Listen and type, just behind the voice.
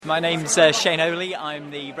My name's Shane Oley. I'm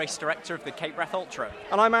the race director of the Cape Wrath Ultra.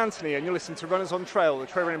 And I'm Anthony, and you're listening to Runners on Trail, the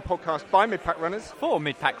trail running podcast by Midpack Runners. For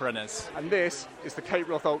Midpack Runners. And this is the Cape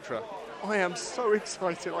Wrath Ultra. I am so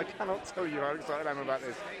excited. I cannot tell you how excited I am about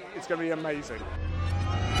this. It's going to be amazing.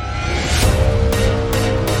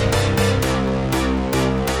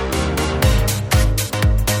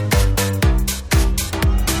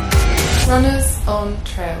 Runners on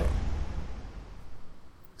Trail.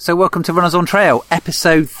 So welcome to Runners on Trail,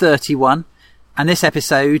 episode 31. And this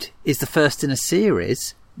episode is the first in a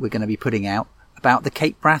series we're going to be putting out about the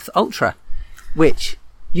Cape Wrath Ultra, which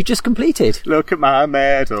you just completed. Look at my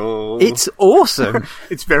medal. It's awesome.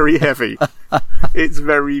 It's very heavy. It's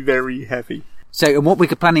very, very heavy. So, and what we're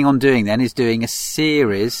planning on doing then is doing a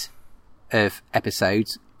series of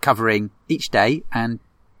episodes covering each day and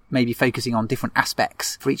maybe focusing on different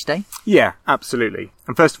aspects for each day. Yeah, absolutely.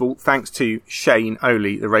 And first of all, thanks to Shane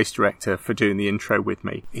Oley, the race director, for doing the intro with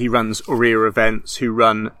me. He runs Aurea events, who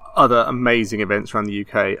run other amazing events around the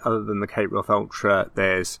UK other than the Cape Wrath Ultra.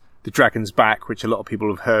 There's the Dragon's Back, which a lot of people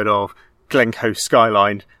have heard of, Glencoe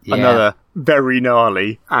Skyline, another very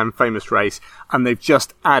gnarly and famous race. And they've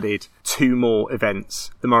just added two more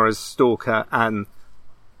events, the Morris Stalker and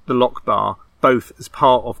the Loch Bar, both as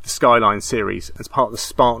part of the Skyline series, as part of the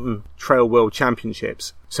Spartan Trail World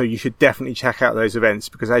Championships. So you should definitely check out those events,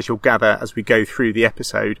 because as you'll gather as we go through the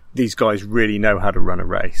episode, these guys really know how to run a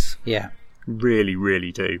race. Yeah. Really,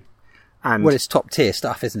 really do. And well, it's top tier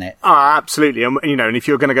stuff, isn't it? Absolutely. And, you know, and if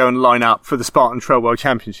you're going to go and line up for the Spartan Trail World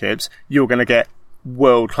Championships, you're going to get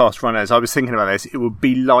world-class runners. I was thinking about this. It would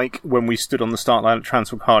be like when we stood on the start line at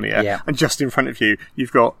Transvolcania, and just in front of you,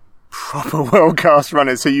 you've got proper world-class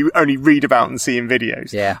runners, so you only read about and see in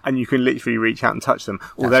videos. Yeah. And you can literally reach out and touch them.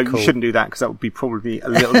 Although you shouldn't do that, because that would be probably a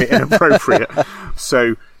little bit inappropriate.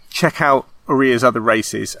 So check out Aurea's other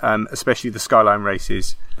races, especially the Skyline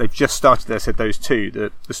races. They've just started, they said, those two,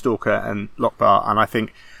 the Stalker and Loch Bar, and I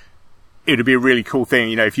think it would be a really cool thing,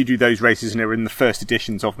 you know, if you do those races and they're in the first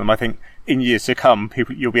editions of them. I think in years to come,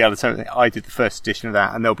 you'll be able to say, I did the first edition of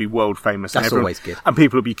that, and they'll be world famous. That's always good. And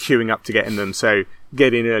people will be queuing up to get in them, so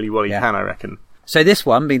get in early while you can, I reckon. So this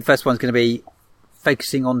one, being the first one's going to be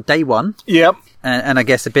focusing on day one. Yep. And I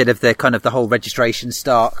guess a bit of the kind of the whole registration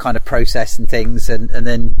start kind of process and things, and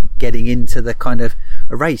then getting into the kind of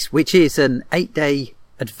a race, which is an 8-day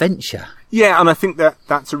adventure. Yeah, and I think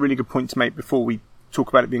that's a really good point to make before we talk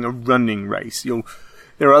about it being a running race.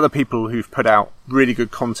 There are other people who've put out really good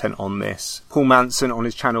content on this. Paul Manson on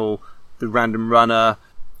his channel, The Random Runner.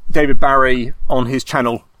 David Barry on his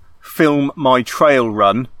channel, Film My Trail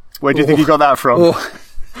Run. Where do you think he got that from?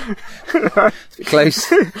 Close.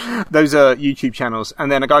 Those are YouTube channels. And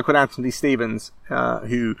then a guy called Anthony Stevens,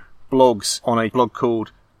 who blogs on a blog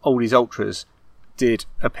called Oldies Ultras, did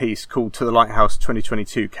a piece called To the Lighthouse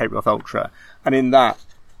 2022 Cape Wrath Ultra. And in that,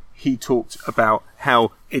 he talked about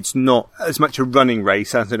how it's not as much a running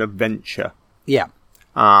race as an adventure. Yeah.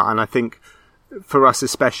 And I think for us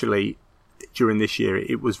especially during this year,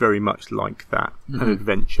 it was very much like that, an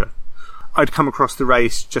adventure. I'd come across the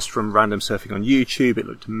race just from random surfing on YouTube. It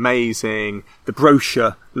looked amazing. The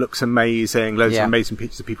brochure looks amazing. Loads of amazing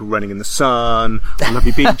pictures of people running in the sun, on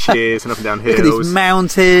lovely beaches and up and down hills. Look at these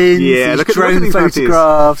mountains, these drone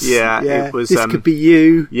photographs. Yeah, it was. This could be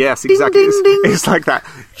you. Yes, ding, exactly. Ding, ding. It's like that.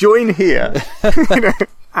 Join here. You know?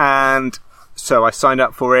 And so I signed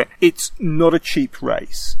up for it. It's not a cheap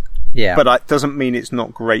race. Yeah. But it doesn't mean it's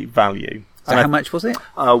not great value. So how much was it?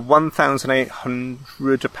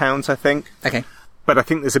 £1,800, I think. Okay. But I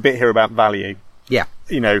think there's a bit here about value. Yeah.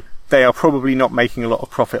 You know, they are probably not making a lot of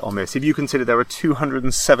profit on this. If you consider there are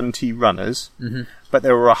 270 runners, but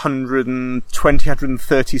there were 120,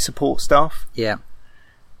 130 support staff. Yeah.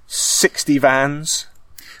 60 vans,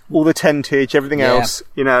 all the tentage, everything else,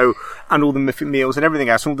 you know, and all the meals and everything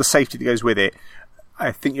else, and all the safety that goes with it.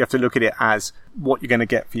 I think you have to look at it as what you're going to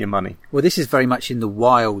get for your money. Well, this is very much in the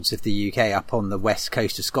wilds of the UK, up on the west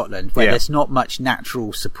coast of Scotland, where there's not much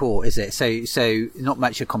natural support, is it? So not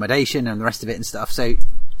much accommodation and the rest of it and stuff. So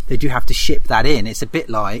they do have to ship that in. It's a bit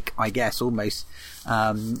like, I guess, almost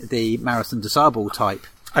the Marathon des Sables type.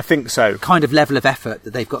 I think so. Kind of level of effort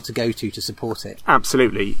that they've got to go to support it.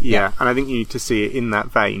 Absolutely, yeah. And I think you need to see it in that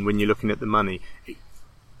vein when you're looking at the money.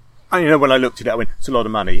 You know, when I looked at it, I went, it's a lot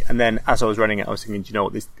of money. And then as I was running it, I was thinking, do you know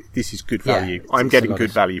what, this is good value. I'm getting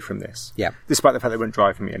good value from this. Yeah. Despite the fact they weren't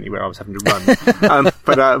driving me anywhere, I was having to run.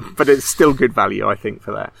 But it's still good value, I think,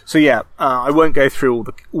 for that. So yeah, I won't go through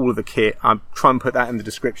all of the kit. I'll try and put that in the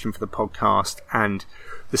description for the podcast, and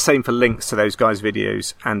the same for links to those guys'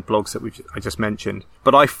 videos and blogs that I just mentioned.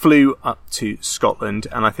 But I flew up to Scotland,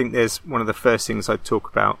 and I think there's one of the first things I'd talk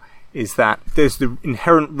about is that there's the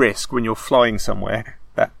inherent risk when you're flying somewhere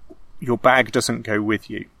that your bag doesn't go with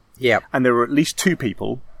you. Yeah. And there were at least 2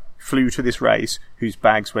 people flew to this race whose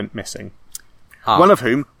bags went missing. One of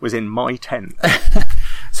whom was in my tent.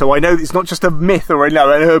 So I know it's not just a myth or an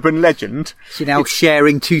urban legend. So you're now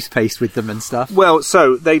sharing toothpaste with them and stuff? Well,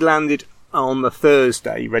 so they landed on the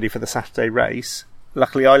Thursday, ready for the Saturday race.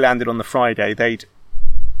 Luckily, I landed on the Friday. They'd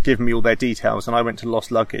given me all their details, and I went to lost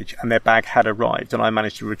luggage, and their bag had arrived, and I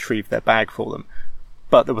managed to retrieve their bag for them.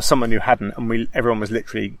 But there was someone who hadn't, and everyone was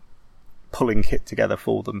literally pulling kit together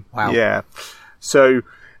for them. Wow. Yeah. So,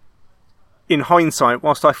 in hindsight,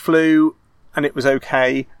 whilst I flew and it was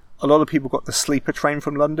okay, a lot of people got the sleeper train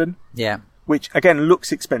from London. Yeah. Which, again,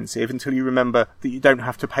 looks expensive until you remember that you don't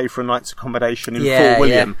have to pay for a night's accommodation in Fort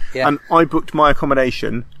William. Yeah. And I booked my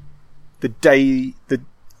accommodation the day the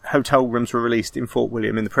hotel rooms were released in Fort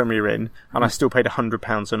William in the Premier Inn, and I still paid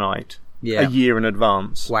 £100 a night a year in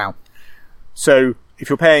advance. Wow. So if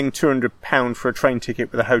you're paying £200 for a train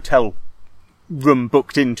ticket with a hotel room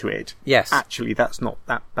booked into it, yes, actually that's not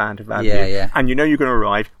that bad of value. Yeah. And you know you're going to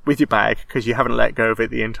arrive with your bag because you haven't let go of it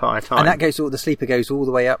the entire time. And that the sleeper goes all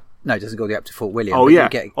the way up. No, it doesn't go all the way up to Fort William. Oh, yeah.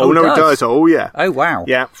 It does. Oh, yeah. Oh, wow.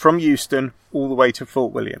 Yeah, from Euston all the way to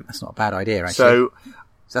Fort William. That's not a bad idea, actually. So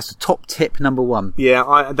that's the top tip number 1.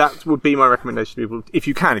 Yeah, that would be my recommendation to people.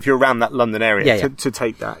 If you're around that London area, Yeah. to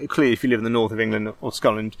take that. Clearly, if you live in the north of England or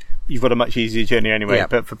Scotland, you've got a much easier journey anyway. Yeah.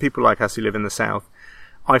 But for people like us who live in the south,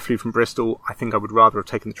 I flew from Bristol. I think I would rather have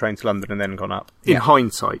taken the train to London and then gone up. In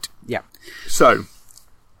hindsight. Yeah. So,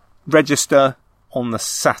 register on the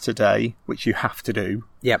Saturday, which you have to do.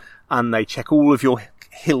 Yep. And they check all of your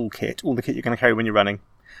hill kit, all the kit you're going to carry when you're running,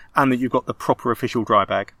 and that you've got the proper official dry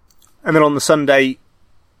bag. And then on the Sunday,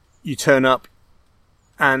 you turn up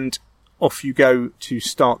and off you go to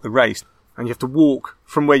start the race. And you have to walk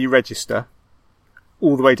from where you register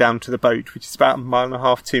all the way down to the boat, which is about 1.5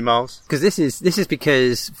 miles, 2 miles. Because this is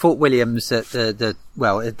because Fort William's at the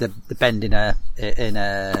bend in a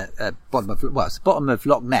bottom of, well, it's the bottom of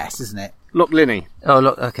Loch Ness, isn't it? Loch Linney. Oh,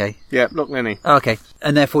 look, okay. Yeah, Loch Linney. Oh, okay.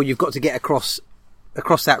 And therefore you've got to get across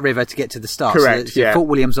that river to get to the start. Correct, so Fort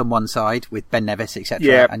William's on one side with Ben Nevis, etc.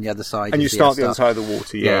 Yeah. And the other side And you is start the other side of the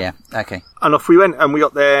water, Yeah. Okay. And off we went, and we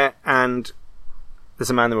got there, and there's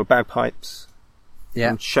a man there with bagpipes.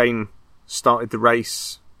 Yeah. And Shane started the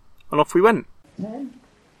race, and off we went. 10,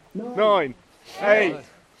 9, 8,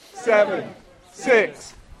 7,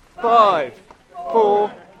 6, 5,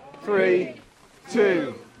 4, 3,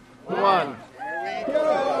 2, 1.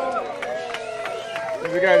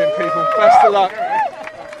 Here we go then, people. Best of luck.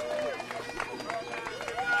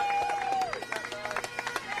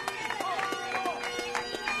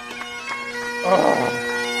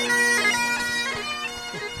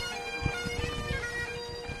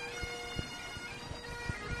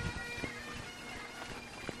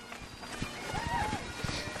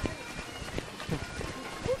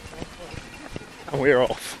 And we're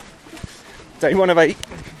off. Day 1 of 8.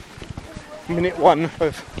 Minute 1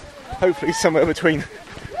 of hopefully somewhere between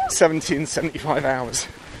 70 and 75 hours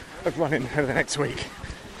of running over the next week.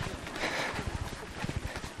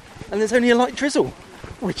 And there's only a light drizzle,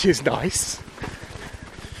 which is nice.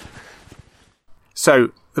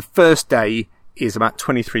 So, the first day is about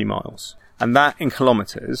 23 miles. And that in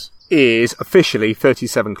kilometres is officially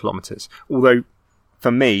 37 kilometres. Although,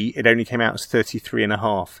 for me, it only came out as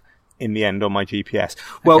 33.5 in the end on my GPS.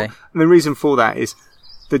 Well, Okay. and the reason for that is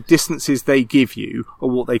the distances they give you are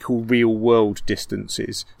what they call real world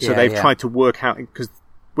distances. So they've tried to work out, because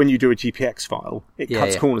when you do a GPX file, it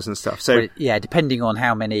cuts corners and stuff. So depending on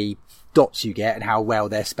how many dots you get and how well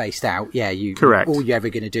they're spaced out, Correct. all you're ever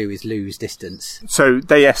going to do is lose distance. So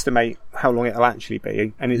they estimate how long it'll actually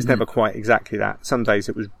be, and it's never quite exactly that. Some days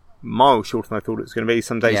it was miles shorter than I thought it was going to be.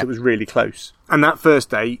 Some days it was really close. And that first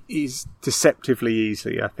day is deceptively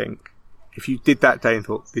easy, I think. If you did that day and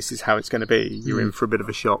thought, this is how it's going to be, you're in for a bit of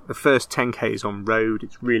a shock. The first 10k is on road.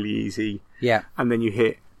 It's really easy. Yeah. And then you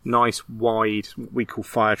hit nice, wide, what we call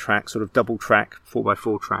fire track, sort of double track,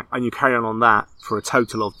 4x4 track. And you carry on that for a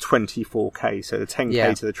total of 24k. So the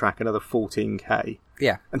 10k to the track, another 14k.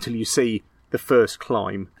 Yeah. Until you see the first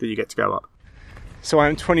climb that you get to go up. So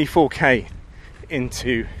I'm 24k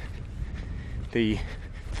into the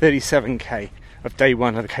 37k of day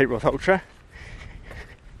 1 of the Cape Wrath Ultra.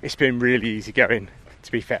 It's been really easy going,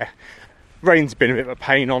 to be fair. Rain's been a bit of a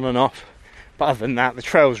pain on and off, but other than that, the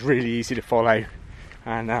trail's really easy to follow,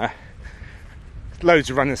 and loads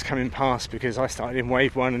of runners coming past because I started in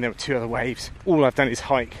wave 1 and there were 2 other waves. All I've done is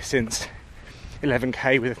hike since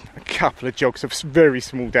 11k with a couple of jogs of very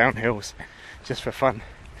small downhills, just for fun.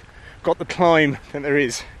 Got the climb that there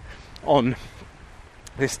is on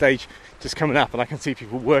this stage just coming up, and I can see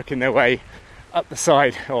people working their way up the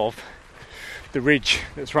side of the ridge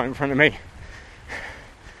that's right in front of me.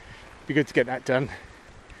 Be good to get that done.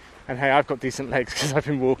 And hey, I've got decent legs because I've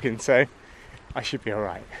been walking, so I should be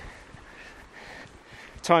alright.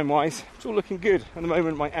 Time wise, it's all looking good. At the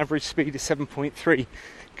moment my average speed is 7.3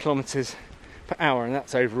 kilometres per hour, and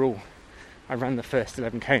that's overall. I ran the first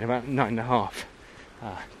 11k in about 9.5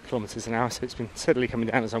 kilometres an hour, so it's been steadily coming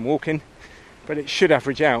down as I'm walking, but it should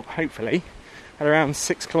average out, hopefully, at around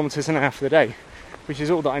 6 kilometres an hour for the day, which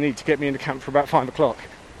is all that I need to get me into camp for about 5 o'clock.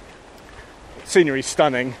 Scenery's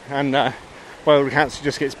stunning, and by all accounts it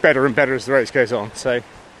just gets better and better as the race goes on, so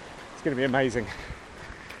it's going to be amazing.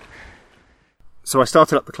 So I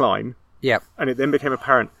started up the climb, and it then became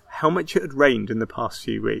apparent how much it had rained in the past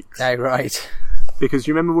few weeks. Oh, right. Because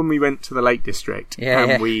you remember when we went to the Lake District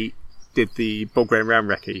we did the Bograin Round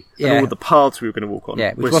Recce, and all the paths we were going to walk on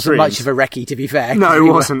which wasn't much of a recce, to be fair. No,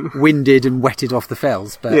 it wasn't. Winded and wetted off the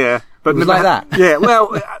fells, but but it was like that. Yeah,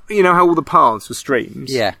 well, you know how all the paths were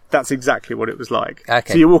streams? Yeah. That's exactly what it was like.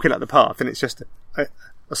 Okay. So you're walking up the path, and it's just a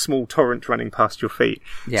small torrent running past your feet.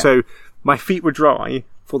 Yeah. So my feet were dry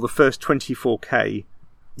for the first 24k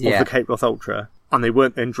of the Cape Wrath Ultra, and they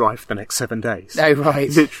weren't then dry for the next 7 days. Oh, right.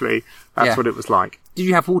 Literally, that's what it was like. Did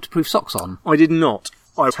you have waterproof socks on? I did not.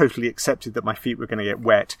 I totally accepted that my feet were going to get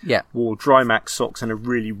wet. Yeah. Wore Dry Max socks and a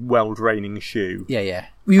really well-draining shoe. Yeah.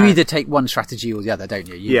 You either take one strategy or the other, don't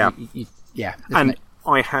you? And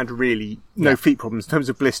I had really no feet problems in terms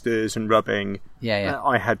of blisters and rubbing.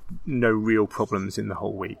 I had no real problems in the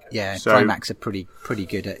whole week. Yeah, so, Dry Max are pretty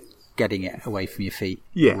good at getting it away from your feet.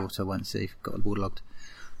 The water once they've got waterlogged.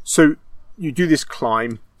 So you do this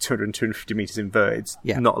climb, 250 metres inverted,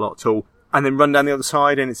 not a lot at all, and then run down the other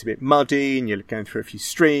side, and it's a bit muddy, and you're going through a few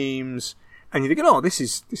streams, and you're thinking, oh, this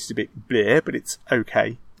is a bit blear, but it's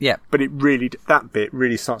okay. Yeah. But that bit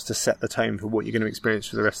really starts to set the tone for what you're going to experience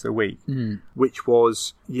for the rest of the week, which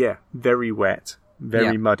was, very wet,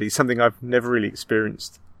 very muddy, something I've never really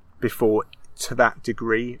experienced before to that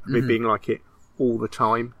degree, of it being like it all the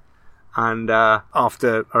time. And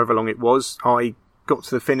after however long it was, I got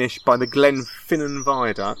to the finish by the Glenfinnan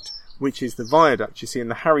Viaduct, which is the viaduct you see in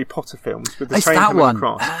the Harry Potter films with the train coming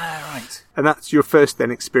across. Right. And that's your first then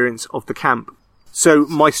experience of the camp. So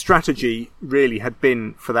my strategy really had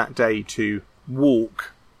been for that day to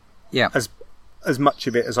walk as much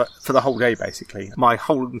of it as for the whole day, basically. My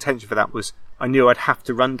whole intention for that was I knew I'd have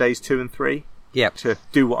to run days 2 and 3 to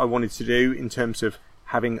do what I wanted to do in terms of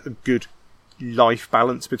having a good life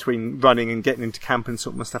balance between running and getting into camp and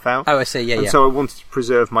sorting my stuff out. Oh, I see, And so I wanted to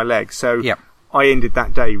preserve my legs. So I ended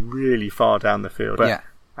that day really far down the field. But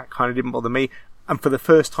that kind of didn't bother me. And for the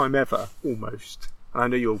first time ever, almost, and I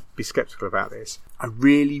know you'll be sceptical about this, I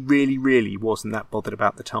really, really, really wasn't that bothered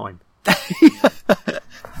about the time.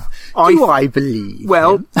 I believe?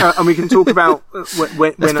 Well, and we can talk about...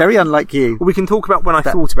 when That's very unlike you. We can talk about when I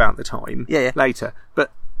thought about the time later.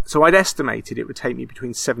 But so I'd estimated it would take me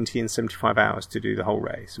between 70 and 75 hours to do the whole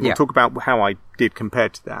race. And we'll talk about how I did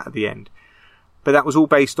compared to that at the end. But that was all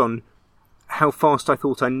based on how fast I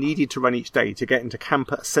thought I needed to run each day to get into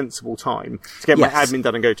camp at a sensible time, to get my admin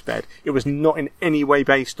done and go to bed. It was not in any way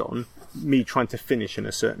based on me trying to finish in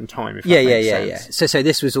a certain time, if that makes sense. So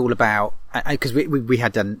this was all about, because we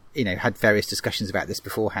had done, had various discussions about this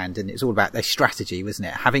beforehand, and it was all about their strategy, wasn't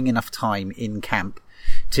it? Having enough time in camp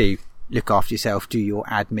to look after yourself, do your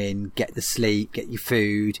admin, get the sleep, get your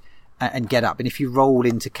food, and get up. And if you roll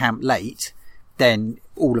into camp late, then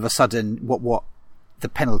all of a sudden what the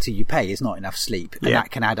penalty you pay is not enough sleep, and that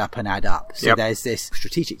can add up and add up. So there's this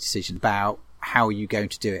strategic decision about how are you going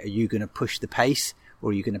to do it. Are you going to push the pace, or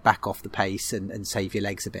are you going to back off the pace and save your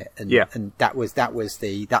legs a bit? And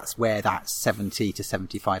that's where that 70 to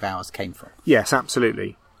 75 hours came from. Yes,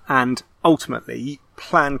 absolutely. And ultimately,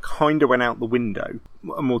 plan kind of went out the window,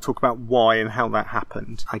 and we'll talk about why and how that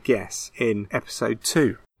happened, I guess, in episode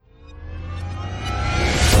 2.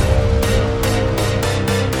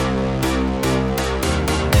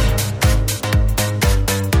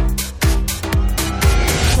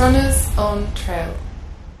 Runners on Trail.